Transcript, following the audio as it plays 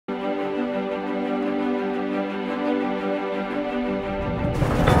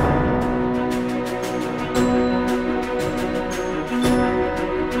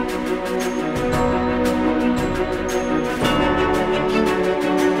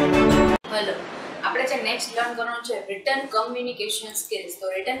Hello, આપણે જે next learn કરવાનું છે રિટન કમ્યુનિકેશન સ્કિલ્સ. તો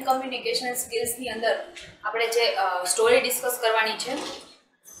રિટન કમ્યુનિકેશન સ્કિલ્સની અંદર આપણે જે સ્ટોરી ડિસ્કસ કરવાની છે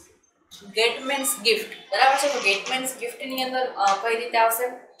ગેટમેન્સ ગિફ્ટ, બરાબર છે. તો ગેટમેન્સ ગિફ્ટની અંદર કઈ રીતે આવશે,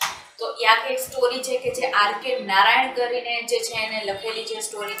 તો એ આખી એક સ્ટોરી છે કે જે આર.કે. નારાયણ કરીને જે છે એને લખેલી જે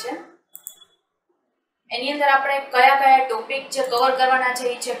સ્ટોરી છે. એની અંદર આપણે કયા કયા ટોપિક જે કવર કરવાના છે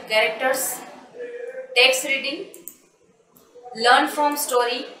એ છે characters, text reading, learn from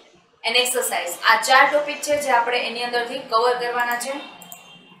story and exercise. આ 4 ટોપિક છે જે આપણે એની અંદરથી કવર કરવાના છે.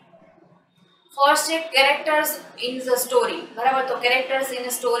 ફર્સ્ટ છે કેરેક્ટર્સ ઇન ધ સ્ટોરી, બરાબર. તો કેરેક્ટર્સ ઇન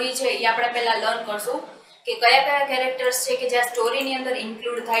સ્ટોરી છે એ આપણે પહેલા લર્ન કરશું કે કયા કયા કેરેક્ટર્સ છે કે જે આ સ્ટોરીની અંદર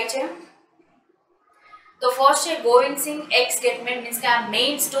ઇન્ક્લુડ થાય છે. તો ફર્સ્ટ છે ગોવિંદસિંહ એક્સ ગેટમેન, મીન્સ કે આ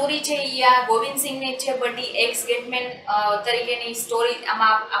મેઇન સ્ટોરી છે એ આ ગોવિંદસિંહની છે, બટ એ એક્સ ગેટમેન તરીકેની સ્ટોરી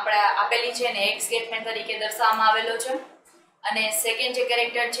આમાં આપણે આપેલી છે અને એક્સ ગેટમેન તરીકે દર્શાવવામાં આવેલો છે. અને સેકન્ડ જે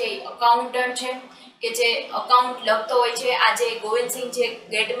કેરેક્ટર છે એ અકાઉન્ટન્ટ છે કે જે અકાઉન્ટ લખતો હોય છે. આ જે ગોવિંદસિંહ જે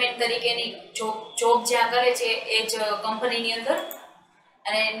ગેટમેન તરીકેની જોબ જ્યાં કરે છે એ જ કંપનીની અંદર.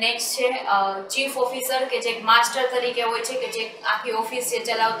 અને નેક્સ્ટ છે ચીફ ઓફિસર કે જે માસ્ટર તરીકે હોય છે કે જે આખી ઓફિસ જે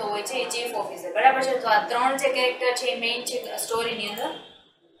ચલાવતો હોય છે એ ચીફ ઓફિસર, બરાબર છે. તો આ 3 જે કેરેક્ટર છે એ મેઇન છે સ્ટોરીની અંદર.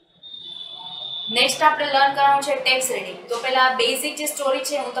 નેક્સ્ટ આપણે લર્ન કરવાનું છે ટેક્સ્ટ રીડિંગ. તો પહેલા બેઝિક જે સ્ટોરી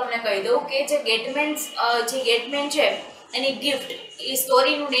છે હું તમને કહી દઉં કે જે ગેટમેન છે એની ગિફ્ટ એ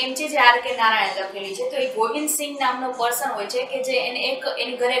સ્ટોરીનું નેમ છે જે આર.કે. નારાયણ લખેલી છે. તો એ ગોવિંદસિંહ નામનો પર્સન હોય છે કે જે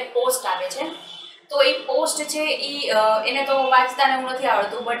એની ઘરે એક પોસ્ટ આવે છે. તો એ પોસ્ટ છે એને તો વાંચતા ને એવું નથી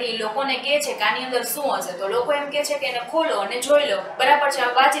આવડતું, બટ એ લોકોને કહે છે કે આની અંદર શું હશે. તો લોકો એમ કહે છે કે એને ખોલો અને જોઈ લો, બરાબર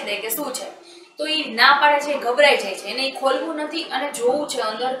છે, વાંચી દે કે શું છે. તો એ ના પાડે છે, ગભરાઈ જાય છે, એને ખોલવું નથી અને જોવું છે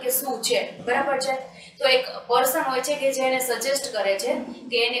અંદર કે શું છે, બરાબર છે. તો એક પર્સન હોય છે કે જે એને સજેસ્ટ કરે છે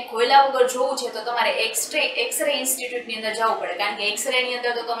કે એને ખોલ્યા વગર જોવું છે તો તમારે એક્સરે ઇન્સ્ટિટ્યૂટની અંદર જવું પડે, કારણ કે એક્સરેની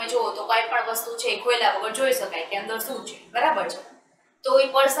અંદર તો તમે જુઓ તો કોઈ પણ વસ્તુ છે એ ખોલ્યા વગર જોઈ શકાય કે અંદર શું છે, બરાબર છે. તો એ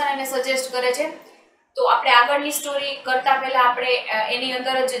પર્સન એને સજેસ્ટ કરે છે. તો આપણે આગળની સ્ટોરી કરતા પહેલા આપણે એની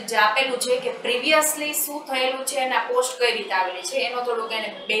અંદર જ આપેલું છે કે પ્રીવિયસલી શું થયેલું છે અને આ પોસ્ટ કઈ રીતે આવેલી છે એનો થોડુંક એને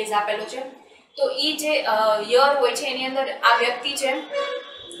બેઝ આપેલો છે. તો એ જે યર હોય છે એની અંદર આ વ્યક્તિ છે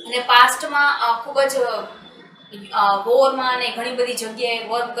અને પાસ્ટમાં ખૂબ જ વોરમાં અને ઘણી બધી જગ્યાએ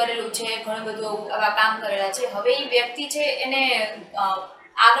વર્ક કરેલું છે, ઘણું બધું આવા કામ કરેલા છે. હવે એ વ્યક્તિ છે એને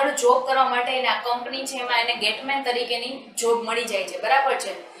આગળ જોબ કરવા માટે એના કંપની છે એમાં એને ગેટમેન તરીકેની જોબ મળી જાય છે, બરાબર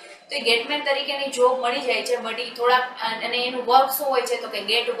છે. તો એ ગેટમેન તરીકેની જોબ મળી જાય છે, બટ એ થોડાક અને એનું વર્ક શું હોય છે તો કે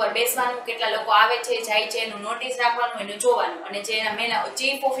ગેટ ઉપર બેસવાનું, કેટલા લોકો આવે છે જાય છે એનું નોટિસ રાખવાનું, એને જોવાનું, અને જે એના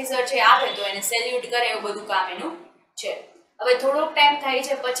ચીફ ઓફિસર છે આવે તો એને સેલ્યુટ કરે, એવું બધું કામ એનું છે. હવે થોડોક ટાઈમ થાય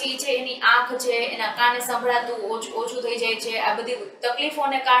છે પછી છે એની આંખ છે, એના કાને સંભળાતું ઓછું થઈ જાય છે. આ બધી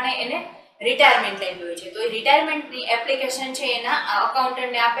તકલીફોને કારણે એને રિટાયરમેન્ટ લેવી હોય છે. તો એ રિટાયરમેન્ટની એપ્લિકેશન છે એના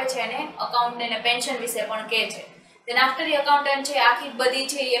અકાઉન્ટન્ટને આપે છે અને અકાઉન્ટન્ટને પેન્શન વિશે પણ કહે છે. દેન આફ્ટર એ અકાઉન્ટન્ટ છે આખી બધી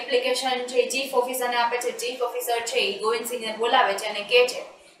છે એ એપ્લિકેશન છે ચીફ ઓફિસરને આપે છે. ચીફ ઓફિસર છે એ ગોવિંદસિંહને બોલાવે છે અને કહે છે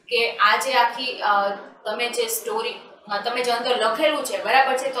કે આ જે આખી તમે જે સ્ટોરી તમે જે અંદર લખેલું છે,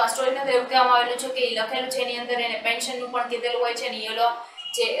 બરાબર છે. તો આ સ્ટોરીની અંદર એવું કહેવામાં આવેલું છે કે એ લખેલું છે એની અંદર એને પેન્શનનું પણ કીધેલું હોય છે. અને એ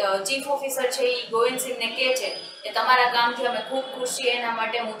જે ચીફ ઓફિસર છે એ ગોવિંદસિંહને કહે છે કે તમારા કામથી અમે ખૂબ ખુશ છીએ, એના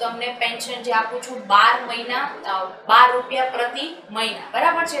માટે હું તમને પેન્શન જે આપું છું 12 મહિના 12 રૂપિયા પ્રતિ મહિના,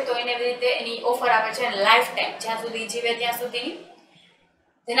 બરાબર છે. તો એને એવી રીતે એની ઓફર આપે છે અને લાઈફ ટાઈમ જ્યાં સુધી જીવે ત્યાં સુધી.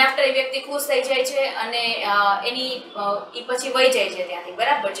 ધેન આફ્ટર એ વ્યક્તિ ખુશ થઈ જાય છે અને એની એ પછી વહી જાય છે ત્યાંથી,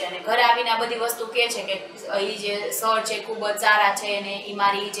 બરાબર છે. અને ઘરે આવીને આ બધી વસ્તુ કહે છે કે એ જે સર છે ખૂબ જ સારા છે અને એ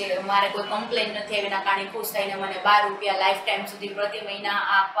મારે કોઈ કમ્પ્લેન નથી આવી, એના કારણે ખુશ થઈને મને 12 રૂપિયા લાઈફ ટાઈમ સુધી પ્રતિ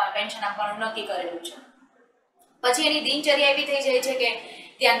મહિના પેન્શન આપવાનું નક્કી કરેલું છે. પછી એની દિનચર્યા એવી થઈ જાય છે કે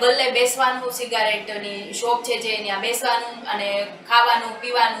ત્યાં ગલ્લે બેસવાનું, સિગારેટની શોપ છે જે ત્યાં બેસવાનું અને ખાવાનું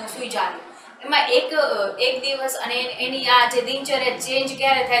પીવાનું, સુઈ જવાનું. એમાં એક દિવસ અને એની આ જે દિનચર્યા ચેન્જ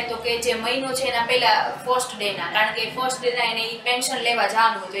ક્યારે થાય તો કે જે મહિનો છે એના પહેલા ફર્સ્ટ ડેના, કારણ કે ફર્સ્ટ ડેના એને પેન્શન લેવા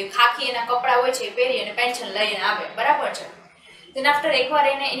જવાનું હોય તો એ ખાખી એના કપડાં હોય છે એ પહેરી અને પેન્શન લઈને આવે, બરાબર છે. દેન આફ્ટર એકવાર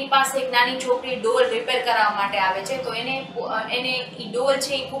એની પાસે એક નાની છોકરી ડોલ રિપેર કરાવવા માટે આવે છે. તો એને એ ડોલ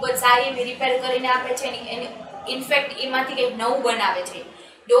છે એ ખૂબ જ સારી એવી રિપેર કરીને આપે છે. ઇનફેક્ટ એમાંથી કંઈક નવું બનાવે છે.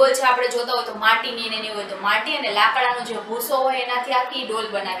 ડોલ છે આપણે જોતા હોય તો માટીની એની હોય તો માટી અને લાકડાનો જે ભૂસો હોય એનાથી આખી ડોલ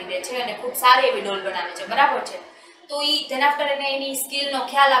બનાવી દે છે અને ખૂબ સારી એવી ડોલ બનાવે છે, બરાબર છે. તો ધેન આફ્ટર એને એની સ્કિલનો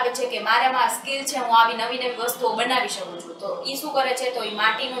ખ્યાલ આવે છે કે મારામાં સ્કિલ છે, હું આવી નવી નવી વસ્તુઓ બનાવી શકું છું. તો એ શું કરે છે તો એ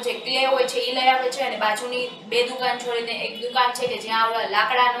માટીનો જે ક્લે હોય છે એ લઈ આવે છે અને બાજુની 2 દુકાન છોડીને એક દુકાન છે કે જ્યાં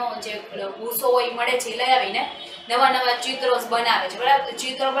લાકડાનો જે ભૂસો હોય એ મળે છે એ લઈ આવીને નવા નવા ચિત્રો બનાવે છે, બરાબર. તો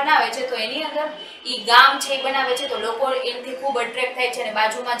ચિત્રો બનાવે છે તો એની અંદર એ ગામ છે એ બનાવે છે તો લોકો એનાથી ખૂબ અટ્રેક્ટ થાય છે અને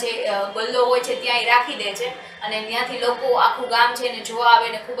બાજુમાં જે ગલ્લો હોય છે ત્યાં એ રાખી દે છે અને ત્યાંથી લોકો આખું ગામ છે એને જોવા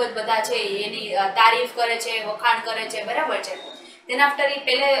આવે ને ખૂબ જ બધા છે એની તારીફ કરે છે, વખાણ કરે છે, બરાબર છે. તેના આફ્ટર એ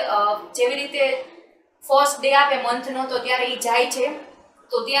પહેલે જેવી રીતે ફર્સ્ટ ડે આપે મંથનો તો ત્યારે એ જાય છે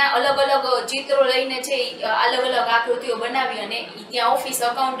તો ત્યાં અલગ અલગ ચિત્રો લઈને છે અલગ અલગ આકૃતિઓ બનાવી અને ત્યાં ઓફિસ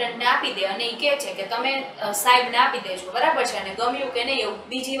અકાઉન્ટન્ટને આપી દે અને એ કહે છે કે તમે સાહેબને આપી દેજો, બરાબર છે. અને ગમ્યું કે નહીં એવું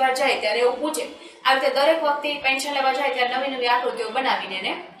બીજી વાર જાય ત્યારે એવું પૂછે. આવી રીતે દરેક વખતે પેન્શન લેવા જાય ત્યારે નવી નવી આકૃતિઓ બનાવીને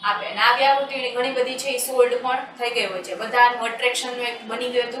એને આપે અને આવી આકૃતિઓની ઘણી બધી છે એ સોલ્ડ પણ થઈ ગઈ હોય છે. બધાનું અટ્રેક્શનનું એક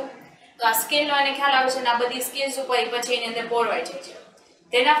બની ગયું હતું. તો આ સ્કિલનો એને ખ્યાલ આવે છે અને આ બધી સ્કિલ્સ ઉપર પછી એની અંદર પોરવાઈ જાય છે.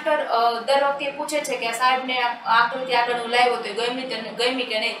 તેન આફ્ટર દર વખતે પૂછે છે કે સાહેબને આકૃતિ આગળનું લાવ્યો તો ગમી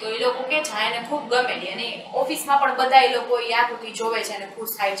કે નહીં, તો એ લોકો કે છે એને ખૂબ ગમેલી અને ઓફિસમાં પણ બધા એ લોકો એ આકૃતિ જોવે છે અને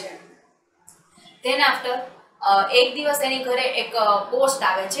ખુશ થાય છે. તેન આફ્ટર એક દિવસ એની ઘરે એક પોસ્ટ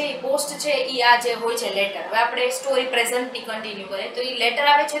આવે છે. એ પોસ્ટ છે એ આ જે હોય છે લેટર. હવે આપણે સ્ટોરી પ્રેઝન્ટની કન્ટિન્યુ કરીએ તો એ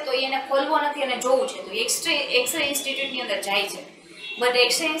લેટર આવે છે તો એને ખોલવો નથી અને જોવું છે. તો એક્સરે ઇન્સ્ટિટ્યૂટની અંદર જાય છે. બટ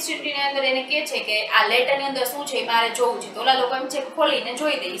એક્સરે ઇન્સ્ટિટ્યૂટની અંદર એને કહે છે કે આ લેટરની અંદર શું છે એ મારે જોવું છે. તો ઓલા લોકો એમ છે ખોલીને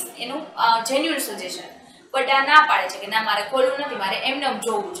જોઈ દઈશ, એનું જેન્યુઅન સજેશન. બટ આ ના પાડે છે કે ના મારે ખોલવું નથી, મારે એમનેમ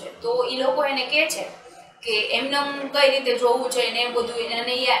જોવું છે. તો એ લોકો એને કહે છે કે એમનેમ કઈ રીતે જોવું છે ને એ બધું,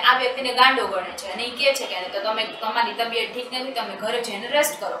 અને એ આ વ્યક્તિને ગાંડો ગણે છે અને એ કહે છે કે તો તમે તમારી તબિયત ઠીક નથી, તમે ઘરે જઈને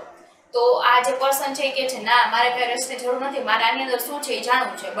રેસ્ટ કરો. તો આ જે પર્સન છે એ કહે છે ના મારે કઈ રેસ્ટની જરૂર નથી, મારે આની અંદર શું છે એ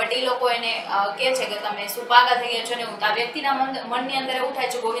જાણવું છે. બટ એ લોકો એને કહે છે કે તમે શું પાગલ થઈ ગયા છો ને. આ વ્યક્તિના મનની અંદર એવું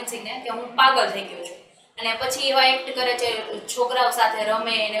થાય છે ગોવિંદસિંહને કે હું પાગલ થઈ ગયો છું અને પછી એવા એક્ટ કરે છે, છોકરાઓ સાથે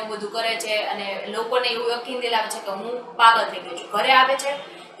રમે ને એવું બધું કરે છે અને લોકોને એવું યકીન દિલાવે છે કે હું પાગલ થઈ ગયો છું. ઘરે આવે છે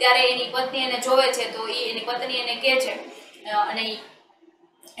ત્યારે એની પત્ની એને જોવે છે તો એની પત્ની એને કહે છે અને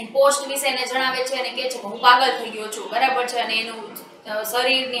પોસ્ટ વિશે એને જણાવે છે અને કહે છે કે હું પાગલ થઈ ગયો છું, બરાબર છે. અને એનું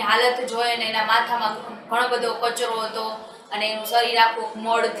શરીરની હાલત જોઈ અને એના માથામાં ઘણો બધો કચરો હતો અને એનું શરીર આખું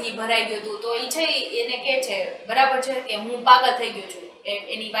મળથી ભરાઈ ગયું હતું. તો એ છે એને કહે છે બરાબર છે કે હું પાગલ થઈ ગયો છું.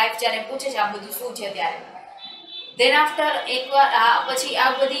 એની વાઈફ જ્યારે પૂછે છે આ બધું શું છે ત્યારે દેન આફ્ટર એકવાર પછી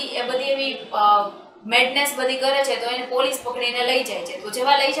આ બધી એવી મેડનેસ બધી કરે છે તો એને પોલીસ પકડીને લઈ જાય છે. તો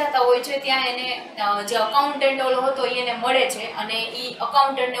જેવા લઈ જતા હોય છે ત્યાં એને જે અકાઉન્ટન્ટ ઓલો હતો એને મળે છે અને એ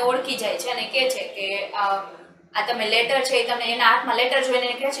અકાઉન્ટન્ટને ઓળખી જાય છે અને કહે છે કે આ તમે લેટર છે એ તમને એના હાથમાં લેટર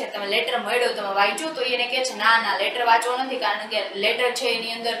જોઈને કહે છે તમે લેટર મળ્યો તમે વાંચ્યો? તો એને કહે છે ના લેટર વાંચવો નથી, કારણ કે લેટર છે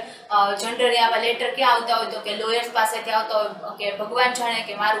એની અંદર જનરલી આવા લેટર ક્યાં આવતા હોય તો કે લોયર્સ પાસેથી આવતા હોય કે ભગવાન જાણે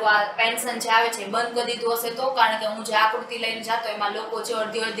કે મારું આ પેન્શન જે આવે છે બંધ કરી દીધું હશે તો, કારણ કે હું જે આકૃતિ લઈને જતો એમાં લોકો જે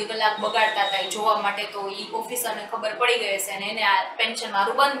અડધી કલાક બગાડતા હતા એ જોવા માટે, તો એ ઓફિસરને ખબર પડી ગઈ હશે અને એને આ પેન્શન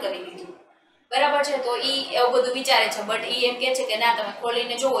મારું બંધ કરી દીધું, બરાબર છે. તો એ એવું બધું વિચારે છે બટ એ એમ કહે છે કે ના તમે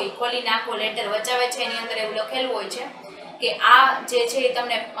ખોલીને જોવો. એ ખોલીને આખો લેટર વચાવે છે. એની અંદર એવું લખેલું હોય છે કે આ જે છે એ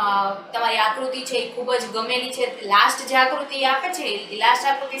તમને તમારી આકૃતિ છે એ ખૂબ જ ગમેલી છે. લાસ્ટ જે આકૃતિ આપે છે એ લાસ્ટ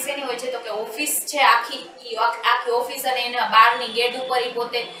આકૃતિ શેની હોય છે તો કે ઓફિસ છે આખી ઓફિસ અને એના બહારની ગેટ ઉપર એ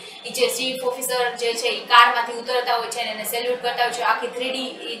પોતે એ જે ચીફ ઓફિસર જે છે એ કારમાંથી ઉતરતા હોય છે અને એને સેલ્યુટ કરતા હોય છે. આખી 3D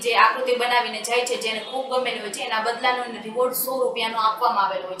જે આકૃતિ બનાવીને જાય છે જેને ખૂબ ગમેલી હોય છે. એના બદલાનો રિવોર્ડ 100 રૂપિયાનો આપવામાં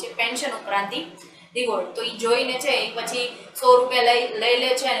આવેલો હોય છે પેન્શન ઉપરાંતથી રિવોર્ડ. તો એ જોઈને છે એ પછી 100 રૂપિયા લઈ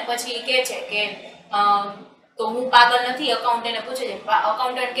લે છે અને પછી એ કહે છે કે તો હું પાગલ નથી. અકાઉન્ટન્ટને પૂછે છે,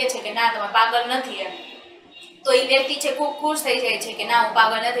 અકાઉન્ટન્ટ કહે છે કે ના તમે પાગલ નથી એમ. તો એ વ્યક્તિ છે ખૂબ ખુશ થઈ જાય છે કે ના હું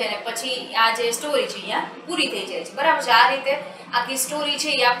પાગલ નથી અને પછી આ જે સ્ટોરી છે અહીંયા પૂરી થઈ જાય છે, બરાબર છે. આ રીતે આખી સ્ટોરી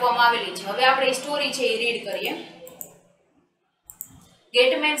છે એ આપવામાં આવેલી છે. હવે આપણે સ્ટોરી છે એ રીડ કરીએ.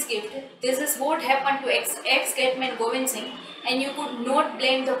 Gateman's gift. This is what happened to ex-gateman Govind Singh and you could not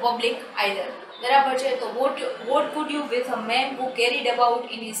blame the public either. બરાબર છે. તો what could you with a man who carried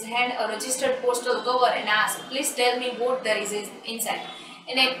about in his hand a registered postal cover and asked, please tell me what there is inside.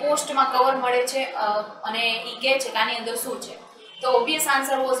 એને પોસ્ટમાં cover મળે છે અને એ કહે છે કે આની અંદર શું છે. તો obvious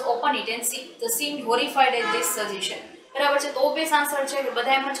answer was open it and see. The seemed horrified at this suggestion. બરાબર છે. તો obvious answer છે કે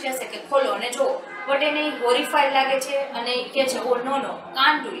બધા એમ જ કહેશે કે ખોલો અને જો, બટ એને હોરિફાઈડ લાગે છે અને એ કહે છે ઓ નો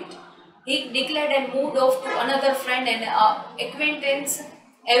can't do it. He declared and moved off to another friend and acquaintance.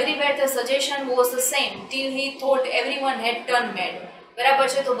 Everywhere the suggestion was the same till he thought everyone had turned mad. બરાબર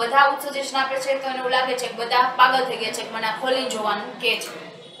છે. તો બધા આવું સજેશન આપે છે તો એને એવું લાગે છે કે બધા પાગલ થઈ ગયા છે કે મને આ ખોલીને જોવાનું કહે છે.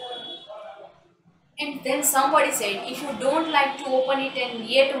 And then somebody said, if you don't like to open it and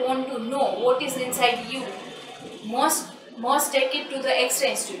yet want to know what is inside you, must take it to the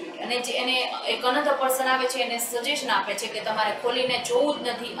X-ray institute. અને જે એને એક અનધર પર્સન આવે છે એને સજેશન આપે છે કે તમારે ખોલીને જોવું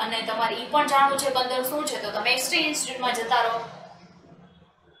જ નથી અને તમારે એ પણ જાણવું છે કે અંદર શું છે તો તમે એક્સ-રે ઇન્સ્ટિટ્યૂટમાં જતા રહો.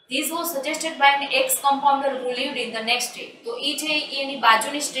 This was suggested by an ex-compounder who lived in the next street. તો ઈ જે એની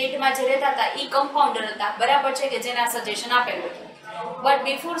બાજુની સ્ટ્રીટમાં જે રહેતા હતા ઈ કમ્પાઉન્ડર હતા, બરાબર છે, કે જેના સજેશન આપેલું હતું. But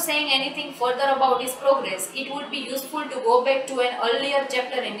before saying anything further about his progress, it would be useful to go back to an earlier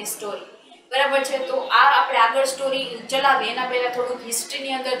chapter in his story. બરાબર છે, તો આ આપણે આગળ સ્ટોરી ચલાવીએ એના પહેલા થોડુંક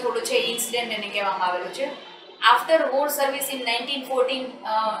હિસ્ટ્રીની અંદર થોડું છે ઇન્સિડન્ટ એને કહેવામાં આવેલું છે. After war service in 1914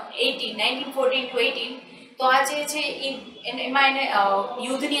 to 18, તો આ જે છે એમાં એને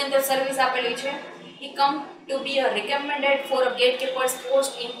યુદ્ધની અંદર સર્વિસ આપેલી છે. he come to be a recommended for a gatekeeper's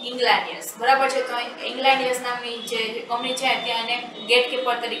post in Englandiers. બરાબર છે, તો Englandiers નામની જે કંપની છે ત્યાં એને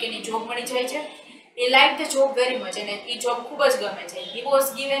ગેટકીપર તરીકેની જોબ મળી જાય છે. he liked the job very much અને એ જોબ ખૂબ જ ગમે છે. he was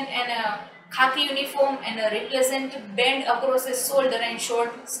given an khaki uniform and a represent band across his shoulder and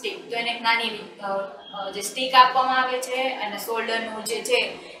short stick. તો એને એક નાની જે સ્ટીક આપવામાં આવે છે અને શોલ્ડરનું જે છે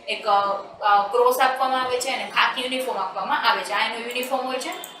એક ક્રોસ આપવામાં આવે છે અને ખાકી યુનિફોર્મ આપવામાં આવે છે. આ એનો યુનિફોર્મ હોય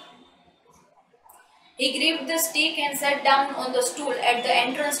છે. He gripped the stick and sat down on the stool at the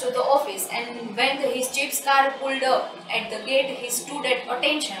entrance to the office, and when his chief's car pulled up at the gate, he stood at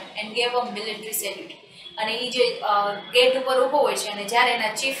attention and gave a military salute. અને એ જે gate ઉપર ઊભો હોય છે અને જ્યારે એના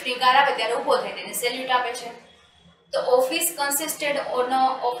ચીફની car આવે ત્યારે ઊભો થઈને એને સેલ્યુટ આપે છે. The office consisted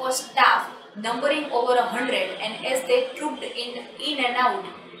of a staff numbering over 100, and as they trooped in and out,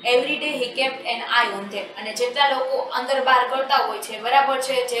 every day he kept an eye on them. અને જેટલા લોકો અંદર બહાર કરતા હોય છે, બરાબર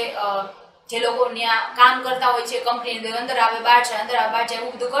છે, જે લોકો ત્યાં કામ કરતા હોય છે કંપની અંદર આવે બહાર છે, અંદર આવે બહાર છે,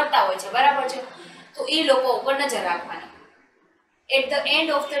 એવું બધું કરતા હોય છે, બરાબર છે, તો એ લોકો ઉપર નજર રાખવાની. At the end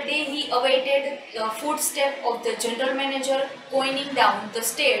of the day, he awaited the footstep of the general manager going down the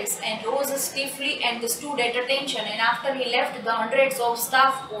stairs and rose stiffly and stood at attention. And after he left, the hundreds of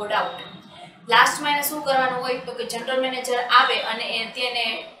staff poured out. Last માં એને શું કરવાનું હોય તો કે general manager આવે અને તેને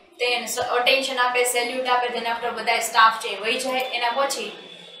અટેન્શન આપે, સેલ્યુટ આપે, then after બધા સ્ટાફ છે વહી જાય. એના પછી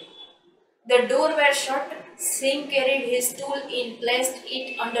the door were shut. Singh carried his stool in, placed it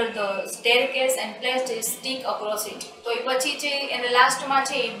under the staircase and placed his stick across it. તો એ પછી છે એને લાસ્ટમાં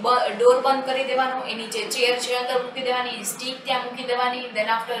છે ડોર બંધ કરી દેવાનો, એની જે ચેર છે અંદર મૂકી દેવાની, સ્ટિક ત્યાં મૂકી દેવાની, then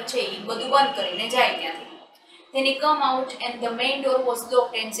after છે એ બધું બંધ કરીને જાય ત્યાંથી. Then he come out and the main door was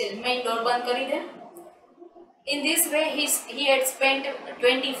locked and sealed. main door બંધ કરી દે. In this way, he had spent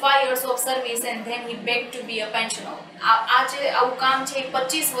 25 years of service and then he begged to be a pensioner. આ જે આવું કામ છે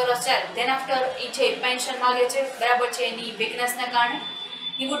 25 વર્ષ ચાલે, then after એ છે પેન્શન માંગે છે, બરાબર છે, એની વીકનેસના કારણે.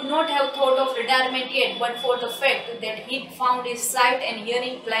 He would not have thought of retirement yet, but for the fact that he'd found his sight and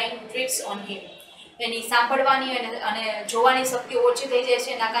hearing playing tricks on him. એની સાંભળવાની અને જોવાની શક્તિ ઓછી થઈ જાય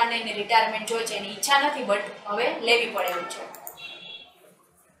છે, એના કારણે એને રિટાયરમેન્ટ જોઈએ છે. એની ઈચ્છા નથી, બટ હવે લેવી પડે એવું છે.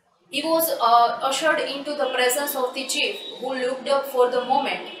 He was ushered into the presence of the chief, who looked up for the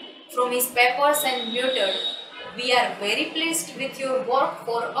moment from his papers and muttered, "We are very pleased with your work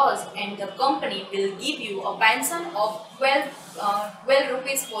for us, and the company will give you a pension of 12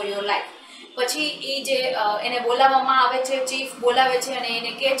 rupees for your life." પછી એ જે એને બોલાવવામાં આવે છે, chief બોલાવે છે અને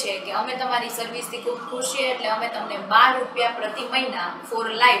એને કહે છે કે અમે તમારી સર્વિસથી ખૂબ ખુશ છીએ, એટલે અમે તમને 12 રૂપિયા પ્રતિ મહિના ફોર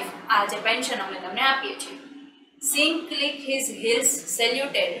લાઈફ આ જે પેન્શન અમે તમને આપીએ છીએ. Singh clicked his heels,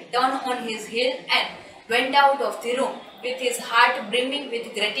 saluted, turned on his heel and went out of the room with his heart brimming with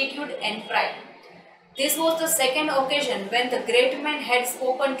gratitude and pride. This was the second occasion when the great man had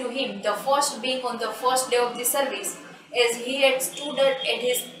spoken to him, the first being on the first day of the service. As he had stood at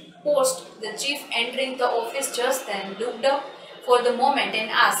his post, the chief entering the office just then looked up for the moment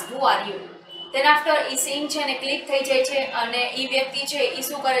and asked, "Who are you?" Then after A scene છે ને click થઈ જાય છે અને એ વ્યક્તિ છે એ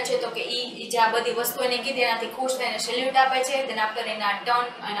શું કરે છે તો કે એ જે આ બધી વસ્તુ એને કીધી એનાથી ખુશ થઈને સેલ્યુટ આપે છે. then after એના ટર્ન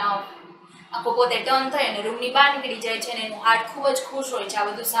એના આખો પોતે ટર્ન થઈ અને રૂમની બહાર નીકળી જાય છે અને એનું હાર્ટ ખૂબ જ ખુશ હોય છે આ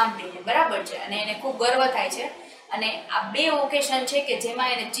બધું સાંભળીને, બરાબર છે, અને એને ખૂબ ગર્વ થાય છે. અને આ બે ઓકેશન છે કે જેમાં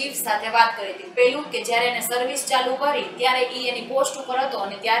એને ચીફ સાથે વાત કરી હતી. પહેલું કે જ્યારે એને સર્વિસ ચાલુ કરી ત્યારે એ એની પોસ્ટ ઉપર હતો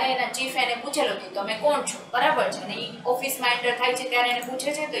અને ત્યારે એના ચીફે એને પૂછેલું હતું તમે કોણ છો, બરાબર છે, અને એ ઓફિસમાં એન્ટર થાય છે ત્યારે એને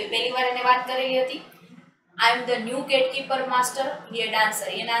પૂછે છે. તો એ પહેલી વાર એને વાત કરેલી હતી. "I am the new gatekeeper master." he had answer.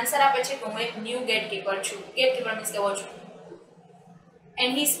 એને આન્સર આપે છે કે હું એક ન્યૂ ગેટકીપર છું. ગેટકીપર મીન્સ કેવો છું.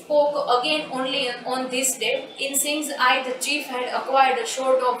 And he spoke again only on this day. In Singh's eye, the chief had acquired a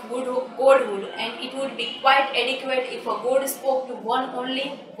sort of godhood, and it would be quite adequate if a god spoke to one only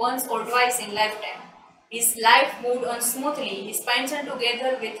once or twice in lifetime. His life moved on smoothly. His pension,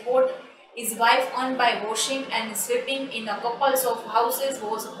 together with what his wife earned by washing and sweeping in a couple of houses,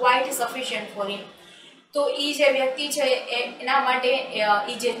 was quite sufficient for him. તો એ જે વ્યક્તિ છે એના માટે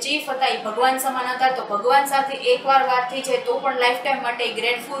એ જે chief હતા એ ભગવાન સમાન હતા. તો ભગવાન સાથે એકવાર વાત થઈ છે તો પણ લાઈફ ટાઈમ માટે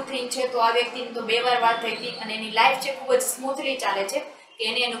ગ્રેટફુલ થિંગ છે. તો આ વ્યક્તિની તો 2 વાર વાત થઈ હતી અને એની લાઈફ છે ખૂબ જ સ્મૂથલી ચાલે છે કે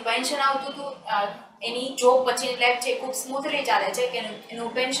એને એનું પેન્શન આવતું હતું, એની જોબ પછીની લાઈફ છે ખૂબ સ્મૂથલી ચાલે છે કે એનું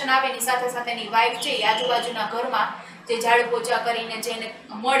પેન્શન આવે એની સાથે સાથે એની વાઈફ છે એ આજુબાજુના ઘરમાં જે ઝાડુ પોચા કરીને જેને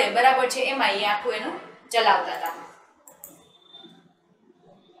મળે બરાબર છે એમાં એ આખું એનું ચલાવતા હતા.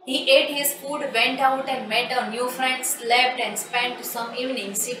 He ate his food, went out and met a new friend, slept and spent some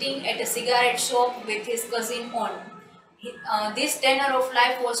evenings sitting at a cigarette shop with his cousin on. This tenor of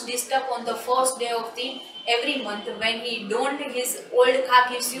life was disturbed on the first day of the every month when he donned his old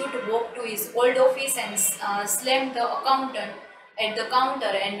khaki suit, walked to his old office and slammed the accountant at the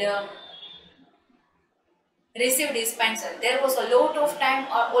counter and received his pencil. There was a lot of time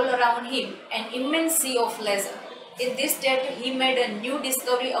all around him, an immense sea of leisure. In this state, he made a new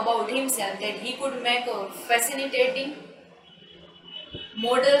discovery about himself that he could make a fascinating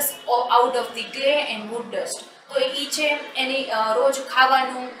models out of the clay and wood dust. તો એ છે એની રોજ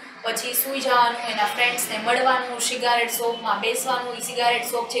ખાવાનું, પછી સૂઈ જવાનું, એના ફ્રેન્ડ્સને મળવાનું, cigarette શોપમાં બેસવાનું. એ સિગારેટ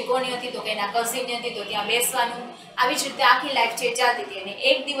શોપ છે કોની હતી તો કે એના કઝિનની હતી, તો ત્યાં બેસવાનું. આવી જ રીતે આખી લાઈફ છે ચાલતી હતી. અને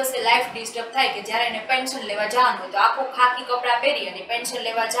એક દિવસે લાઈફ ડિસ્ટર્બ થાય કે જ્યારે એને પેન્શન લેવા જવાનું હોય તો આખું ખાકી કપડાં પહેરી અને પેન્શન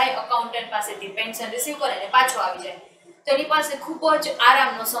લેવા જાય, અકાઉન્ટન્ટ પાસેથી પેન્શન રિસીવ કરે અને પાછો આવી જાય. તો એની પાસે ખૂબ જ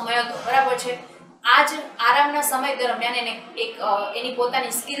આરામનો સમય હતો, બરાબર છે. આ જ આરામના સમય દરમિયાન એને એક એની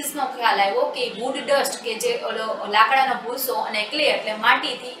પોતાની સ્કિલ્સનો ખ્યાલ આવ્યો કે વુડ ડસ્ટ કે જે લાકડાનો ભૂસો અને ક્લે એટલે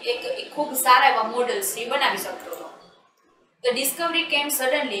માટીથી એક ખૂબ સારા એવા મોડલ્સ એ બનાવી શકતો હતો. The discovery came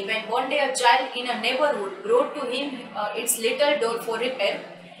suddenly when one day a child in a neighborhood brought to him its little doll for repair.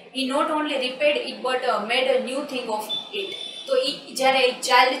 He not only repaired it but made a new thing of it. તો એ જ્યારે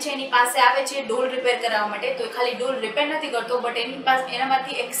child છે એની પાસે આવે છે ડોલ repair કરવા માટે, તો એ ખાલી ડોલ રિપેર નથી કરતો બટ એની પાસે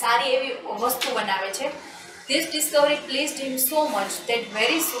એનામાંથી એક સારી એવી વસ્તુ બનાવે છે. This discovery pleased him so much that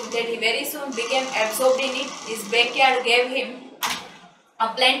he very soon became absorbed in it. His backyard gave him a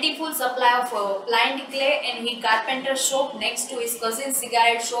plentiful supply of blind clay and his carpenter shop next to his cousin's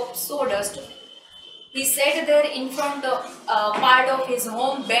cigarette shop sawdust. He sat there in front of part of his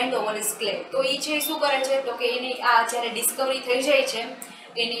home bent over his clay. તો એ છે શું કરે છે તો કે એની આ જ્યારે Discovery થઈ જાય છે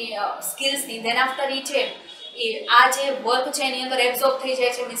એની સ્કિલ્સની, ધેન આફ્ટર એ છે એ આ જે વર્ક છે એની અંદર એબ્ઝોર્બ થઈ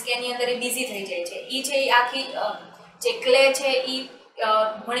જાય છે, મીન્સ કે એની અંદર એ બિઝી થઈ જાય છે. એ છે એ આખી જે ક્લે છે એ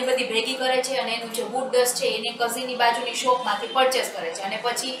ઘણી બધી ભેગી કરે છે અને એનું જે વુડ ડસ્ટ છે એને કઝિનની બાજુની શોપમાંથી પરચેસ કરે છે અને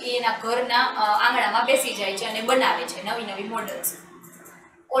પછી એ એના ઘરના આંગણામાં બેસી જાય છે અને બનાવે છે નવી નવી models.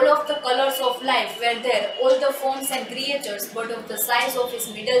 All of the colors of life were there, all the forms and creatures, but of the size of his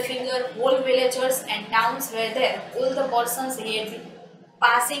middle finger. Whole villages and towns were there, all the persons he had been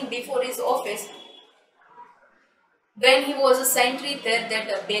passing before his office. When he was a sentry there,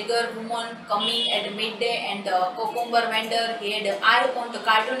 that a beggar woman coming at midday and a cucumber vendor, he had an eye on the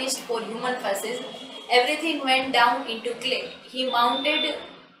cartoonist for human faces. Everything went down into clay. He mounted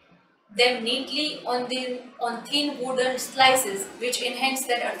them neatly on thin wooden slices which enhanced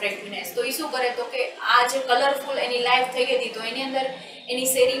their attractiveness. તો એ શું કરે તો કે આ જે colourful એની life થઈ ગઈ હતી તો એની અંદર એની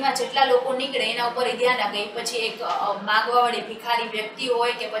શેરીમાં જેટલા લોકો નીકળે એના ઉપર ધ્યાન રાખે. પછી એક માગવાવાળી ભિખારી વ્યક્તિ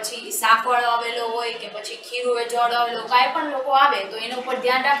હોય કે પછી શાકવાળો આવેલો હોય કે પછી ખીરું વેચવાળો આવેલો, કાંઈ પણ લોકો આવે તો એના ઉપર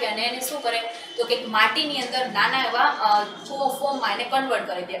ધ્યાન રાખે અને એને શું કરે તો કે માટીની અંદર નાના એવા ફોર્મમાં એને કન્વર્ટ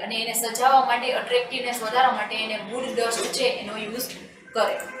કરી દે અને એને સજાવવા માટે, અટ્રેક્ટિવનેસ વધારવા માટે એને વુડ ડસ્ટ છે એનો યુઝ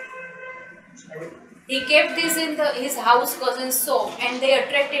કરે. He kept this in his house cousin's shop and they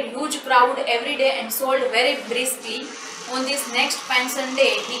attracted huge crowd every day and sold very briskly. On this next pension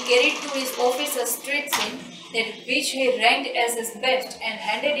day, he carried to his office a street scene that which he ranked as his best and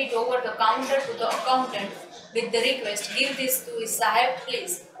handed it over the counter to the accountant with the request, "Give this to his sahib,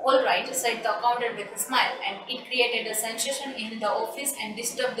 please." "All right," said the accountant with a smile, and it created a sensation in the office and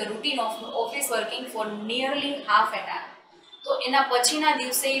disturbed the routine of office working for nearly half an hour. તો એના પછીના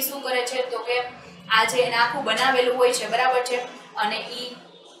દિવસે એ શું કરે છે તો કે આ જે એને આખું બનાવેલું હોય છે, બરાબર છે, અને એ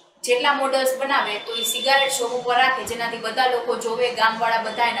જેટલા મોડલ્સ બનાવે તો એ સિગારેટ શોપ ઉપર રાખે જેનાથી બધા લોકો જોવે, ગામવાળા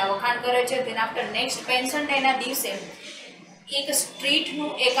બધા એના વખાણ કરે છે. તેના આફ્ટર નેક્સ્ટ પેન્શન ડેના દિવસે એક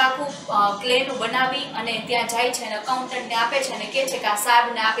સ્ટ્રીટનું એક આખું ક્લેનું બનાવી અને ત્યાં જાય છે અને અકાઉન્ટન્ટને આપે છે અને કહે છે કે આ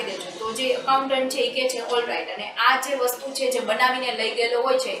સાહેબને આપી દેજો. તો જે અકાઉન્ટન્ટ છે એ કહે છે ઓલ રાઈટ. અને આ જે વસ્તુ છે જે બનાવીને લઈ ગયેલો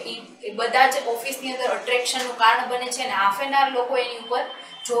હોય છે એ બધા જ ઓફિસની અંદર અટ્રેક્શનનું કારણ બને છે અને હાફ એન આવર લોકો એની ઉપર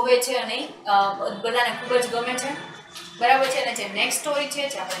જોવે છે અને બધાને ખૂબ જ ગમે છે, બરાબર છે. અને જે નેક્સ્ટ સ્ટોરી છે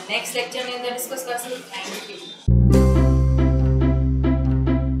જે આપણે નેક્સ્ટ લેક્ચરની અંદર ડિસ્કસ કરશું. Thank you.